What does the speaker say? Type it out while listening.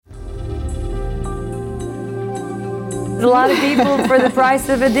a lot of people, for the price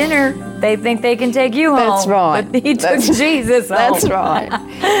of a dinner, they think they can take you home. That's right. But he took Jesus home. That's right.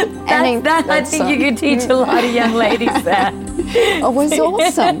 I think you could teach a lot of young ladies that. It was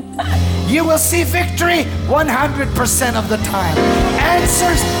awesome. You will see victory 100% of the time.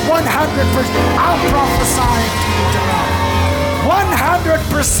 Answers 100%. I'm prophesying to you tonight.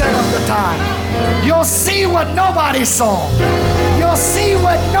 100% of the time. You'll see what nobody saw. You'll see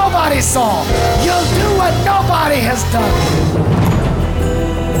what nobody saw. You'll do what nobody has done.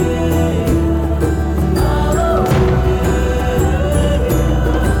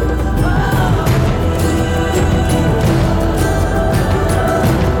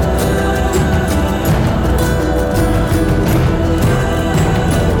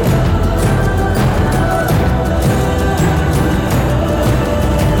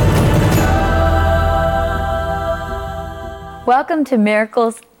 Welcome to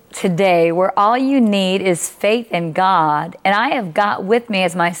Miracles Today, where all you need is faith in God. And I have got with me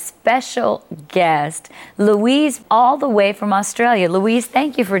as my special guest, Louise, all the way from Australia. Louise,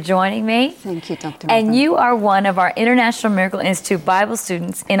 thank you for joining me. Thank you, Dr. And Robin. you are one of our International Miracle Institute Bible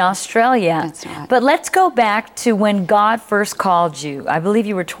students in Australia. That's right. But let's go back to when God first called you. I believe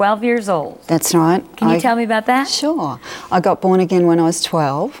you were 12 years old. That's right. Can you tell me about that? Sure. I got born again when I was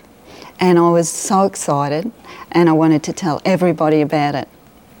 12, and I was so excited, and I wanted to tell everybody about it.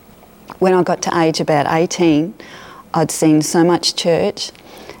 When I got to age about 18, I'd seen so much church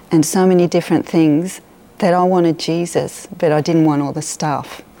and so many different things that I wanted Jesus, but I didn't want all the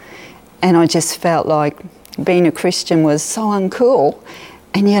stuff. And I just felt like being a Christian was so uncool,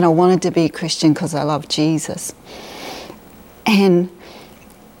 and yet I wanted to be a Christian because I loved Jesus. And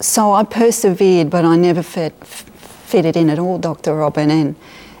so I persevered, but I never fitted in at all, Dr. Robin.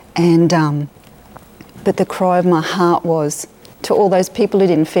 But the cry of my heart was to all those people who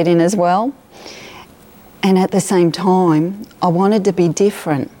didn't fit in as well. And at the same time, I wanted to be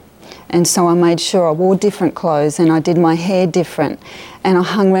different. And so I made sure I wore different clothes and I did my hair different. And I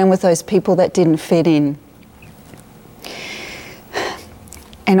hung around with those people that didn't fit in.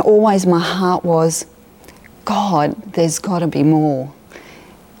 And always my heart was, God, there's got to be more.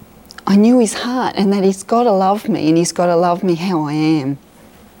 I knew his heart and that he's got to love me, and he's got to love me how I am.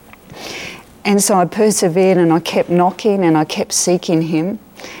 And so I persevered and I kept knocking and I kept seeking him,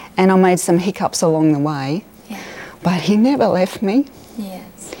 and I made some hiccups along the way, but he never left me.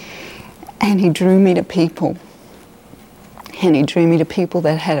 Yes. And he drew me to people. And he drew me to people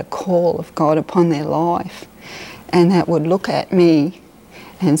that had a call of God upon their life, and that would look at me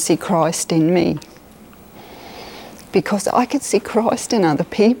and see Christ in me. Because I could see Christ in other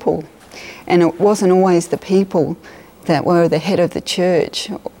people, and it wasn't always the people that were the head of the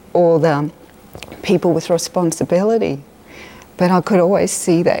church or the people with responsibility, but I could always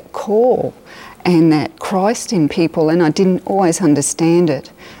see that call and that Christ in people, and I didn't always understand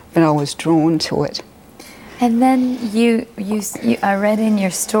it, but I was drawn to it. And then I read in your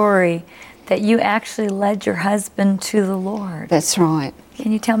story that you actually led your husband to the Lord. That's right.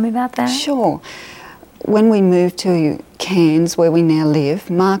 Can you tell me about that? Sure. When we moved to Cairns, where we now live,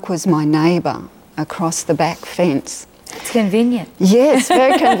 Mark was my neighbour across the back fence. It's convenient. Yes,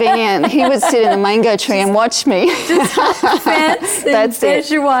 very convenient. He would sit in the mango tree and watch me. Just fence. That's there's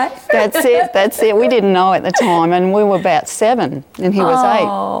it. your wife. That's it. We didn't know at the time, and we were about 7, and he was 8.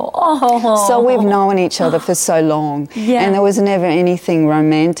 Oh. So we've known each other for so long, and there was never anything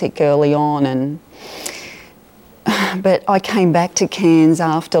romantic early on. But I came back to Cairns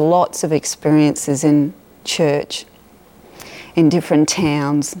after lots of experiences in church, in different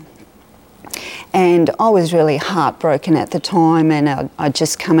towns. And I was really heartbroken at the time, and I'd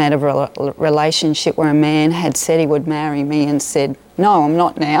just come out of a relationship where a man had said he would marry me and said, no, I'm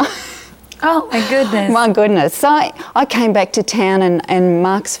not now. Oh, my goodness. My goodness. So I came back to town, and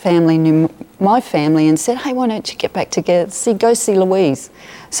Mark's family knew my family and said, hey, why don't you get back together? Go see Louise.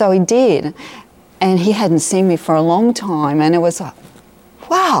 So he did, and he hadn't seen me for a long time, and it was like,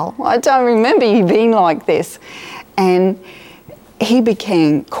 wow, I don't remember you being like this. And he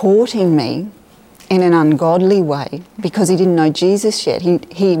began courting me in an ungodly way because he didn't know Jesus yet.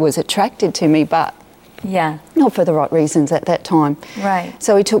 He was attracted to me, but not for the right reasons at that time. Right.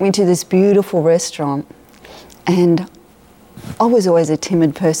 So he took me to this beautiful restaurant, and I was always a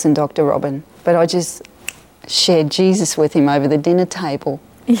timid person, Dr. Robin, but I just shared Jesus with him over the dinner table.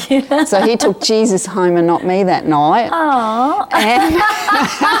 Yeah. So he took Jesus home and not me that night. Oh.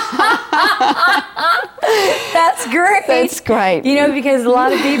 That's great. That's great. You know, because a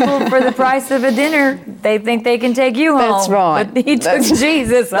lot of people, for the price of a dinner, they think they can take you home. That's right. But he took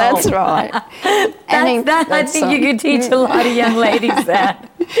Jesus home. That's right. I think you could teach a lot of young ladies that.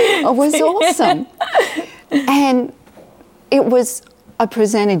 It was awesome. And it was, I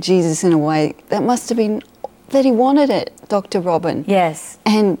presented Jesus in a way that must have been, that he wanted it, Dr. Robin. Yes.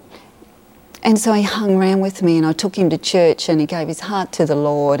 And so he hung around with me, and I took him to church, and he gave his heart to the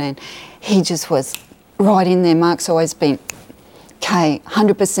Lord, and he just was right in there. Mark's always been, okay,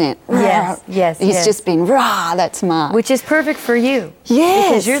 100%. Yes, yes, He's yes. just been, rah, that's Mark. Which is perfect for you. Yes.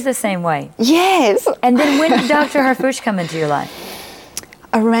 Because you're the same way. Yes. And then when did Dr. Harfouche come into your life?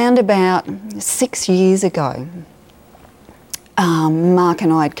 Around about 6 years ago, Mark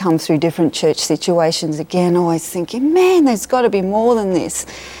and I had come through different church situations again, always thinking, man, there's got to be more than this.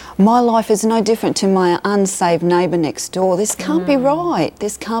 My life is no different to my unsaved neighbour next door. This can't be right.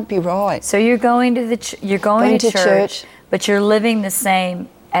 This can't be right. So you're going to going to church, but you're living the same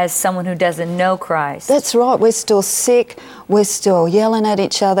as someone who doesn't know Christ. That's right. We're still sick. We're still yelling at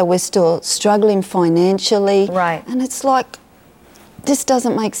each other. We're still struggling financially. Right. And it's like, this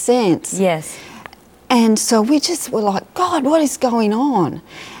doesn't make sense. Yes. And so we just were like, God, what is going on?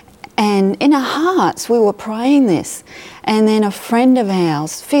 And in our hearts, we were praying this. And then a friend of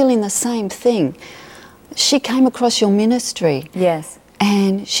ours, feeling the same thing, she came across your ministry. Yes.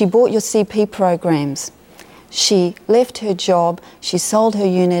 And she bought your CP programs. She left her job, she sold her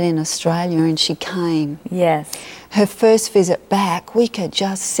unit in Australia, and she came. Yes. Her first visit back, we could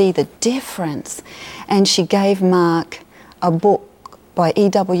just see the difference. And she gave Mark a book by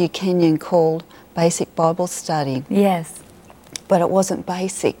E.W. Kenyon called Basic Bible Study. Yes. But it wasn't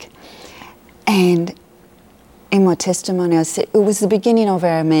basic. And in my testimony I said, it was the beginning of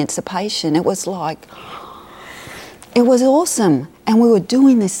our emancipation. It was like, it was awesome. And we were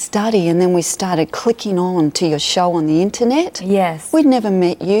doing this study, and then we started clicking on to your show on the internet. Yes. We'd never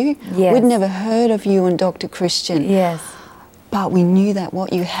met you. Yes. We'd never heard of you and Dr. Christian. Yes. But we knew that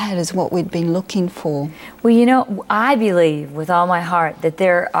what you had is what we'd been looking for. Well, you know, I believe with all my heart that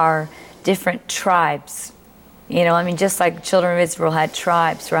there are different tribes. You know, I mean, just like children of Israel had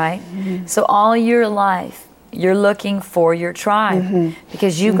tribes, right? Mm-hmm. So all your life, you're looking for your tribe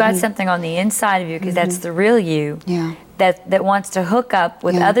because you've got something on the inside of you, because that's the real you. Yeah. That wants to hook up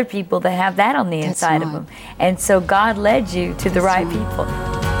with other people that have that on the inside of them. And so God led you to the right people.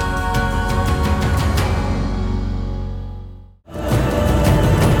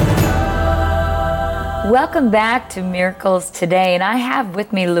 Welcome back to Miracles Today, and I have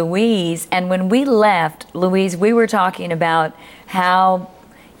with me Louise. And when we left, Louise, we were talking about how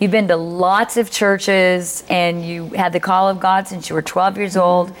you've been to lots of churches and you had the call of God since you were 12 years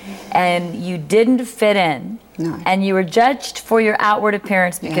old, and you didn't fit in. No. And you were judged for your outward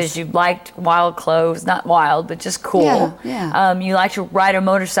appearance because you liked wild clothes, not wild, but just cool. Yeah, yeah. You liked to ride a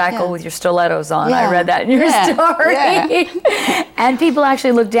motorcycle with your stilettos on. Yeah. I read that in your story. Yeah. And people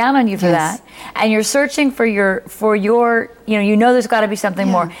actually look down on you for that. And you're searching for your, you know there's got to be something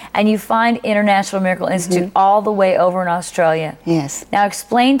more. And you find International Miracle Institute all the way over in Australia. Yes. Now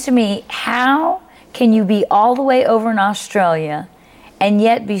explain to me, how can you be all the way over in Australia and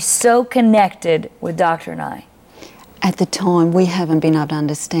yet be so connected with Dr. and I? At the time, we haven't been able to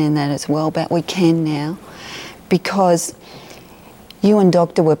understand that as well, but we can now, because you and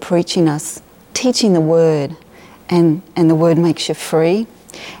Doctor were preaching us, teaching the Word, and the Word makes you free.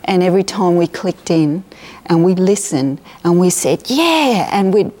 And every time we clicked in and we listened and we said, yeah,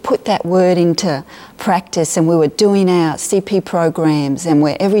 and we'd put that Word into practice, and we were doing our CP programs, and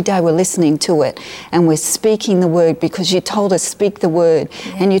every day we're listening to it, and we're speaking the Word, because you told us speak the Word,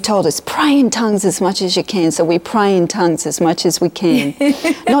 and you told us pray in tongues as much as you can, so we pray in tongues as much as we can.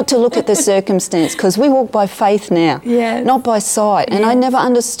 Not to look at the circumstance, because we walk by faith now, not by sight, and I never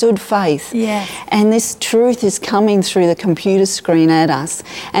understood faith. And this truth is coming through the computer screen at us,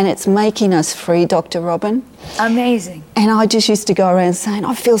 and it's making us free, Dr. Robin. Amazing. And I just used to go around saying,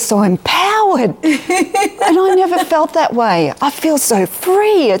 I feel so empowered. And I never felt that way. I feel so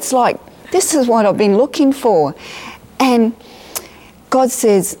free. It's like, this is what I've been looking for. And God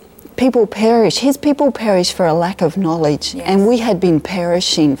says, people perish. His people perish for a lack of knowledge. And we had been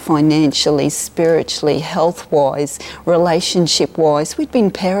perishing financially, spiritually, health-wise, relationship-wise. We'd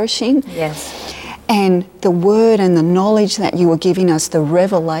been perishing. Yes. And the Word and the knowledge that you were giving us, the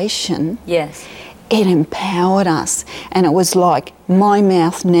revelation, it empowered us. And it was like, my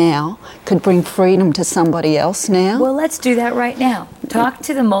mouth now could bring freedom to somebody else now. Well, let's do that right now. Talk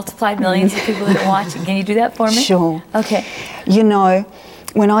to the multiplied millions of people that are watching. Can you do that for me? Sure. Okay. You know,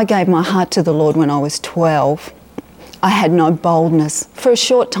 when I gave my heart to the Lord when I was 12, I had no boldness. For a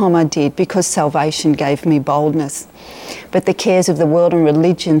short time I did, because salvation gave me boldness. But the cares of the world and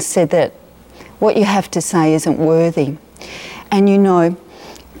religion said that what you have to say isn't worthy. And you know,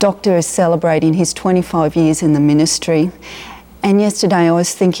 Doctor is celebrating his 25 years in the ministry, And yesterday I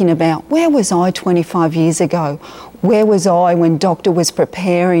was thinking about, where was I 25 years ago? Where was I when Doctor was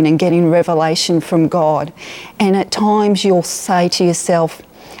preparing and getting revelation from God? And at times you'll say to yourself,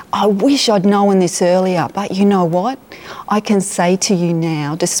 I wish I'd known this earlier, but you know what? I can say to you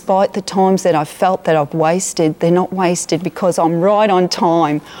now, despite the times that I've felt that I've wasted, they're not wasted because I'm right on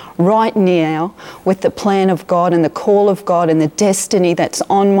time, right now, with the plan of God and the call of God and the destiny that's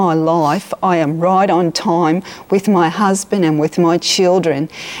on my life. I am right on time with my husband and with my children.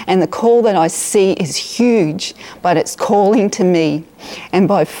 And the call that I see is huge, but it's calling to me. And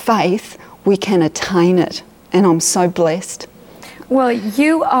by faith, we can attain it. And I'm so blessed. Well,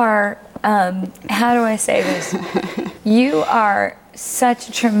 you are, how do I say this? You are such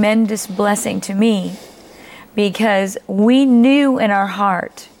a tremendous blessing to me because we knew in our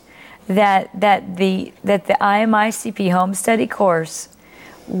heart that the IMICP home study course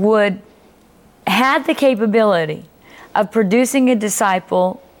had the capability of producing a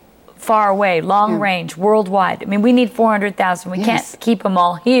disciple far away, long range, worldwide. I mean, we need 400,000. We can't keep them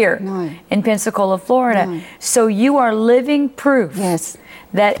all here in Pensacola, Florida. So you are living proof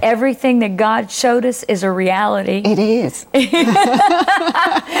that everything that God showed us is a reality. It is.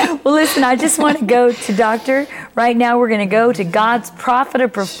 Well, listen, I just want to go to Doctor. Right now we're going to go to God's prophet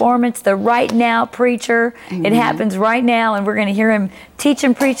of performance, the right now preacher. Amen. It happens right now, and we're going to hear him teach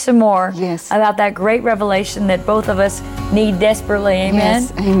and preach some more about that great revelation that both of us need desperately. Amen?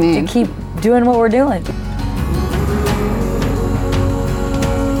 Yes, amen. To keep doing what we're doing.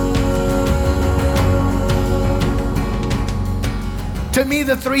 To me,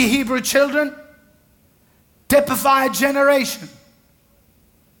 the three Hebrew children typify a generation.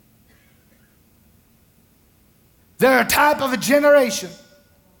 They're a type of a generation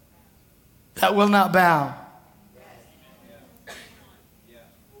that will not bow.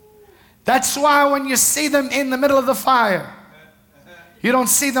 That's why when you see them in the middle of the fire, you don't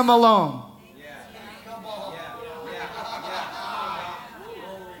see them alone.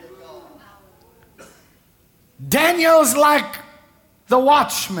 Daniel's like the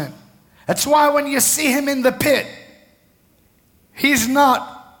watchman. That's why when you see him in the pit, he's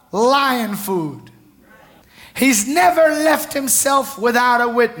not lion food. He's never left himself without a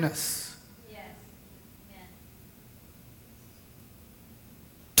witness.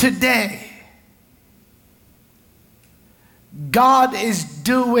 Today, God is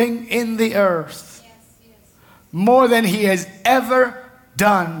doing in the earth more than he has ever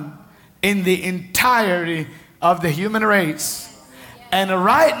done in the entirety of the human race. And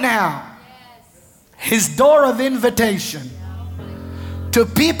right now, his door of invitation to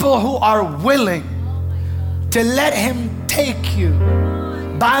people who are willing to let him take you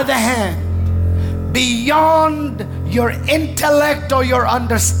by the hand beyond your intellect or your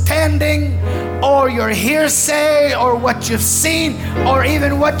understanding or your hearsay or what you've seen or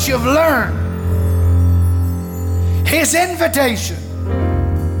even what you've learned. His invitation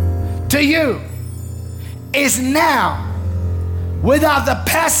to you is now, without the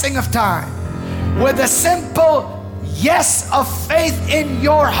passing of time, with a simple yes of faith in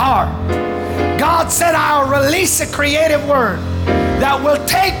your heart. God said, I'll release a creative word that will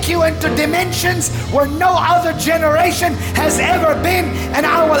take you into dimensions where no other generation has ever been, and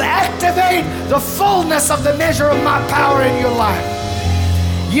I will activate the fullness of the measure of my power in your life.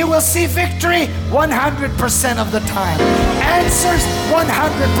 You will see victory 100% of the time. Answers 100%.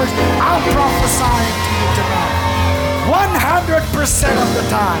 I'm prophesying to you tonight. 100% of the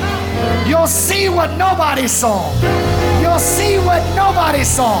time. You'll see what nobody saw. You'll see what nobody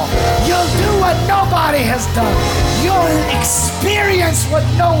saw. You'll do what nobody has done. You'll experience what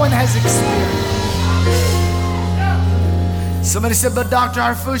no one has experienced. Somebody said, but Dr.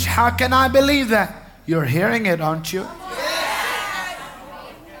 Harfouche, how can I believe that? You're hearing it, aren't you?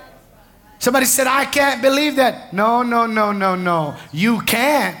 Somebody said, I can't believe that. No. You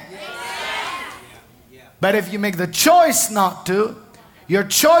can. But if you make the choice not to, your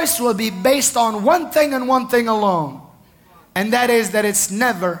choice will be based on one thing and one thing alone. And that is that it's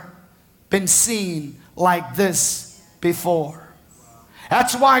never been seen like this before.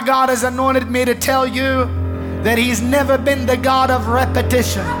 That's why God has anointed me to tell you that He's never been the God of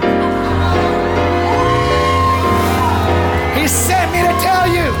repetition. He sent me to tell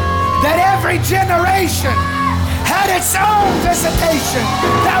you that every generation had its own visitation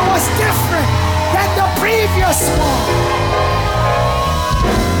that was different than the previous one.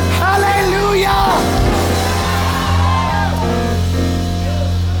 Hallelujah.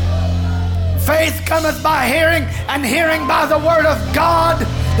 Faith cometh by hearing, and hearing by the word of God.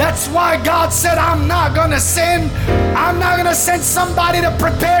 That's why God said, I'm not going to send somebody to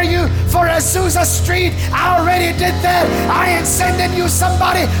prepare you for Azusa Street. I already did that. I ain't sending you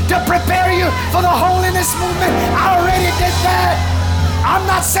somebody to prepare you for the holiness movement. I already did that. I'm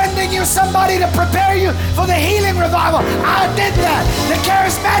not sending you somebody to prepare you for the healing revival. I did that. The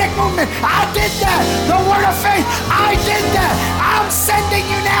charismatic movement, I did that. The word of faith, I did that. I'm sending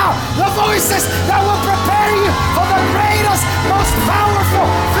you now the voices that will prepare you for the greatest, most powerful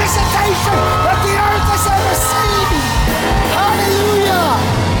visitation that the earth has ever seen. Hallelujah.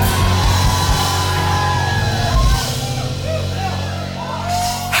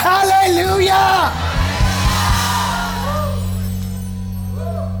 Hallelujah.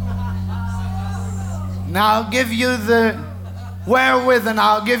 Now I'll give you the wherewith and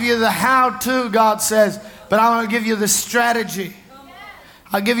I'll give you the how-to, God says, but I'm going to give you the strategy.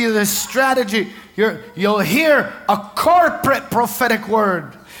 I'll give you the strategy. You'll hear a corporate prophetic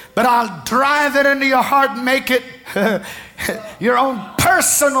word, but I'll drive it into your heart and make it your own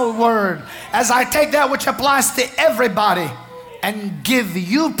personal word as I take that which applies to everybody and give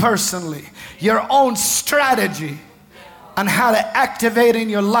you personally your own strategy on how to activate in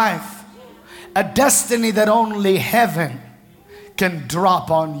your life a destiny that only heaven can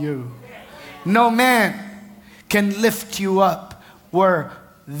drop on you. No man can lift you up where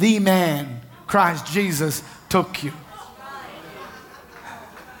the man, Christ Jesus, took you.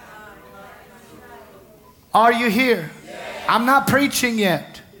 Are you here? I'm not preaching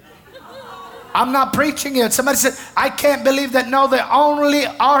yet. I'm not preaching yet. Somebody said, I can't believe that. No, the only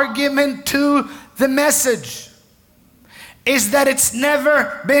argument to the message is that it's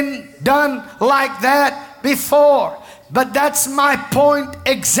never been done like that before. But that's my point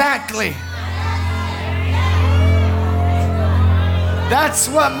exactly. That's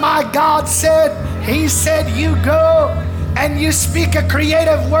what my God said. He said, you go and you speak a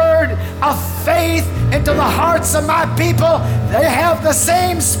creative word of faith into the hearts of my people. They have the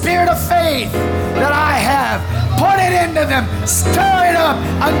same spirit of faith that I have. Put it into them. Stir it up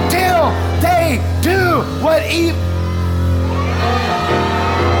until they do what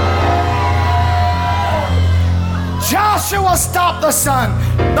Joshua stopped the sun,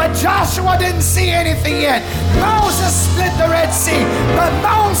 but Joshua didn't see anything yet. Moses split the Red Sea, but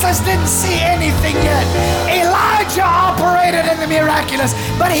Moses didn't see anything yet. Elijah operated in the miraculous,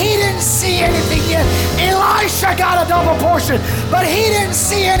 but he didn't see anything yet. Elisha got a double portion, but he didn't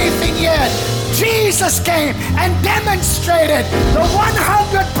see anything yet. Jesus came and demonstrated the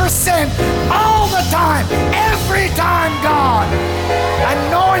 100% all the time, every time God.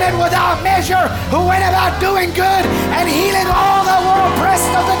 Anointed without measure, who went about doing good and healing all that were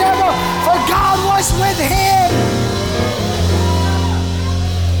oppressed of the devil, for God was with him.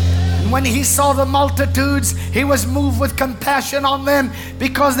 When he saw the multitudes, he was moved with compassion on them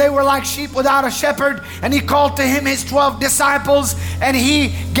because they were like sheep without a shepherd. And he called to him his 12 disciples, and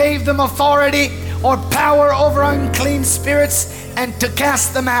he gave them authority or power over unclean spirits and to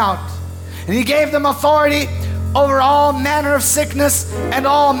cast them out. And he gave them authority over all manner of sickness and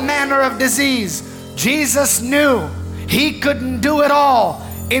all manner of disease. Jesus knew he couldn't do it all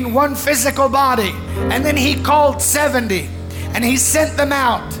in one physical body. And then he called 70 and he sent them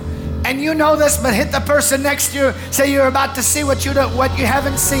out. And you know this, but hit the person next to you. Say you're about to see what you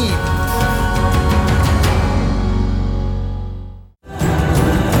haven't seen.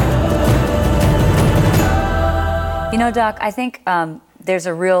 You know, Doc, I think there's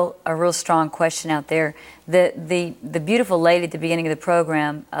a real strong question out there. The beautiful lady at the beginning of the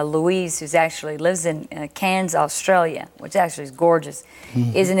program, Louise, who's actually lives in Cairns, Australia, which actually is gorgeous,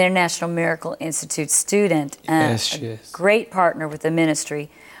 is an International Miracle Institute student. Yes, she is. Great partner with the ministry.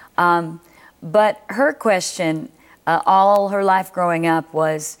 But her question all her life growing up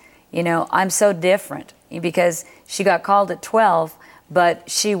was, you know, I'm so different, because she got called at 12, but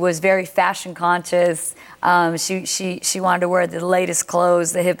she was very fashion conscious. She wanted to wear the latest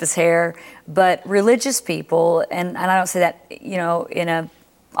clothes, the hippest hair. But religious people, and I don't say that, you know, in a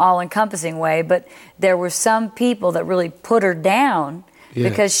all-encompassing way, but there were some people that really put her down. Yes.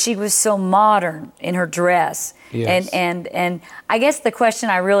 Because she was so modern in her dress. Yes. And I guess the question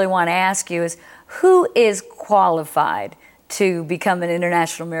I really want to ask you is, who is qualified to become an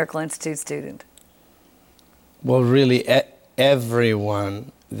International Miracle Institute student? Well, really,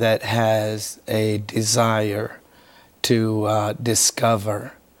 everyone that has a desire to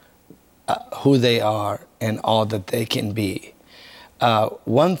discover who they are and all that they can be.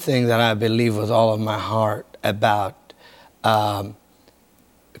 One thing that I believe with all of my heart about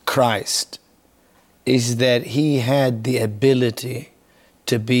Christ is that he had the ability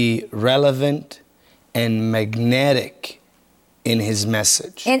to be relevant and magnetic in his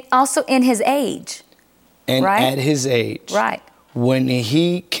message. And also in his age. And right? at his age, Right. when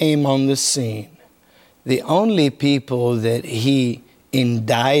he came on the scene, the only people that he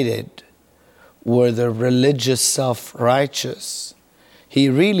indicted were the religious self-righteous. He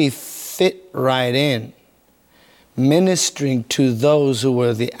really fit right in, ministering to those who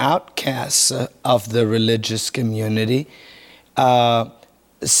were the outcasts of the religious community,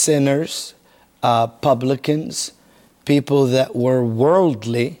 sinners, publicans, people that were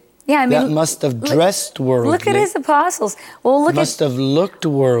worldly, Yeah, I mean, that must have dressed worldly. Look at his apostles. Well, must have looked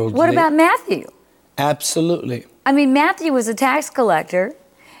worldly. What about Matthew? Absolutely. I mean, Matthew was a tax collector,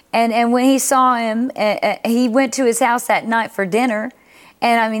 and when he saw him, he went to his house that night for dinner,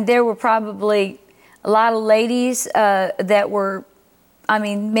 and I mean, there were probably a lot of ladies that were, I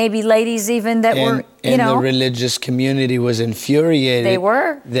mean, maybe ladies even that were, you know. And the religious community was infuriated. They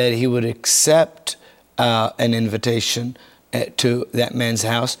were. That he would accept an invitation to that man's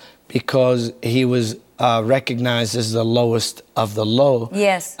house because he was recognized as the lowest of the low.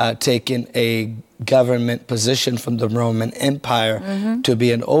 Yes. Taking a government position from the Roman Empire to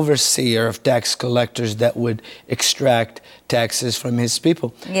be an overseer of tax collectors that would extract taxes from his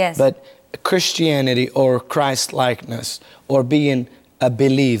people. Yes. But Christianity or Christ-likeness or being a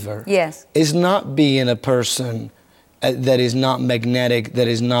believer Yes. is not being a person that is not magnetic, that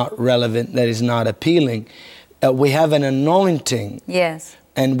is not relevant, that is not appealing. We have an anointing. Yes.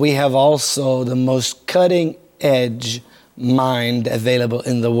 And we have also the most cutting-edge mind available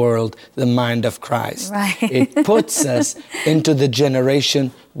in the world, the mind of Christ. Right. It puts us into the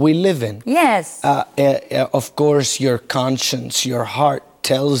generation we live in. Yes. Of course, your conscience, your heart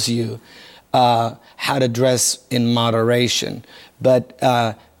tells you how to dress in moderation, but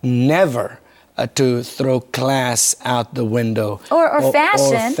never to throw class out the window, or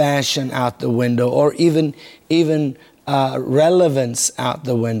fashion, or fashion out the window, or even relevance out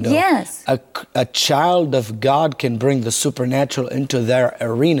the window. Yes. A child of God can bring the supernatural into their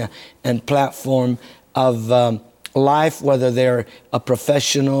arena and platform of life, whether they're a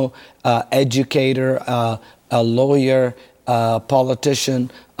professional, educator, a lawyer, a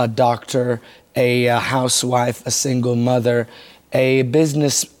politician, a doctor, a housewife, a single mother, a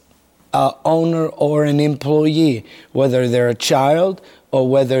business owner, or an employee, whether they're a child or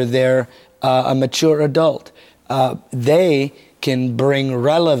whether they're a mature adult. They can bring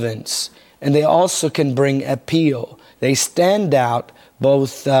relevance, and they also can bring appeal. They stand out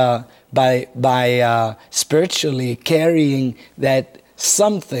both by spiritually carrying that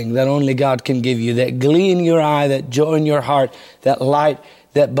something that only God can give you, that glee in your eye, that joy in your heart, that light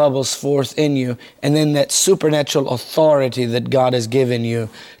that bubbles forth in you, and then that supernatural authority that God has given you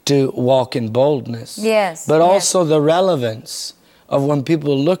to walk in boldness. Yes. But yes. also the relevance of when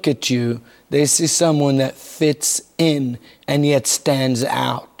people look at you, they see someone that fits in and yet stands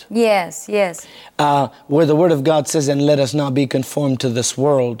out. Yes, yes. Where the Word of God says, and let us not be conformed to this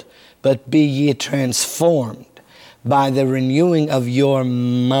world, but be ye transformed by the renewing of your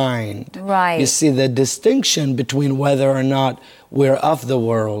mind. Right. You see, the distinction between whether or not we're of the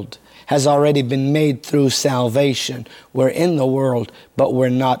world has already been made through salvation. We're in the world, but we're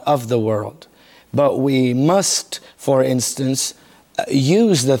not of the world. But we must, for instance,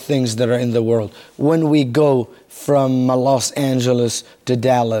 use the things that are in the world. When we go from Los Angeles to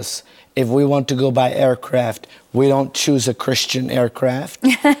Dallas, if we want to go by aircraft, we don't choose a Christian aircraft.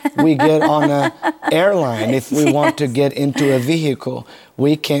 We get on an airline. If we want to get into a vehicle,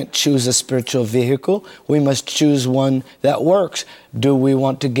 we can't choose a spiritual vehicle. We must choose one that works. Do we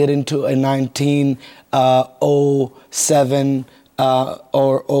want to get into a 1907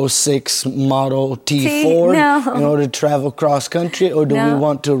 or 06 model T4 No. in order to travel cross country, or do No. we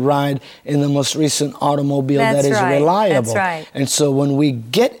want to ride in the most recent automobile That's that is right. reliable? That's right. And so when we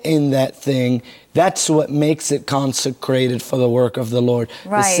get in that thing, that's what makes it consecrated for the work of the Lord.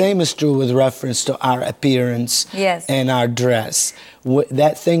 Right. The same is true with reference to our appearance Yes. and our dress.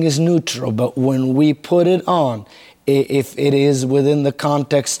 That thing is neutral, but when we put it on, if it is within the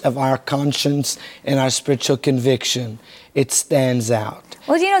context of our conscience and our spiritual conviction, it stands out.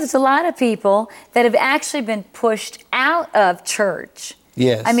 Well, you know, there's a lot of people that have actually been pushed out of church.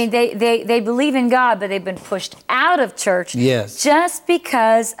 Yes. I mean, they believe in God, but they've been pushed out of church Yes. just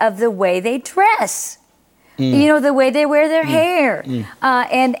because of the way they dress. You know, the way they wear their hair.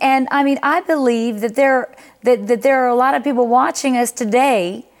 And I mean, I believe that there are a lot of people watching us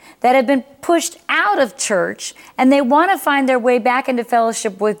today that have been pushed out of church, and they want to find their way back into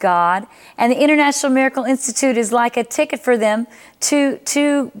fellowship with God. And the International Miracle Institute is like a ticket for them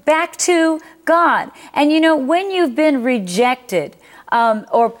to back to God. And you know, when you've been rejected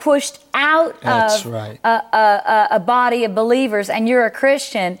or pushed out That's of right. a body of believers and you're a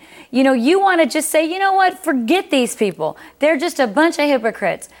Christian, you know, you want to just say, you know what, forget these people. They're just a bunch of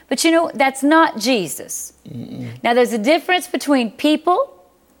hypocrites. But you know, that's not Jesus. Now, there's a difference between people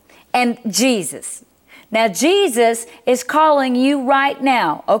and Jesus. Now, Jesus is calling you right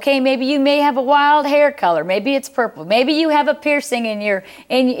now. Okay, maybe you may have a wild hair color. Maybe it's purple. Maybe you have a piercing in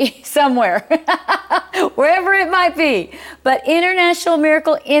somewhere, wherever it might be. But International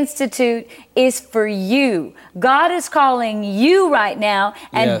Miracle Institute is for you. God is calling you right now,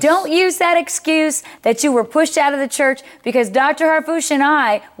 and Yes. don't use that excuse that you were pushed out of the church, because Dr. Harfouche and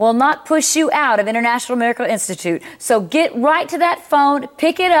I will not push you out of International Miracle Institute. So get right to that phone,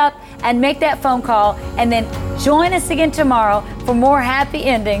 pick it up, and make that phone call, and then join us again tomorrow for more happy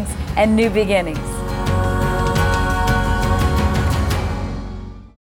endings and new beginnings.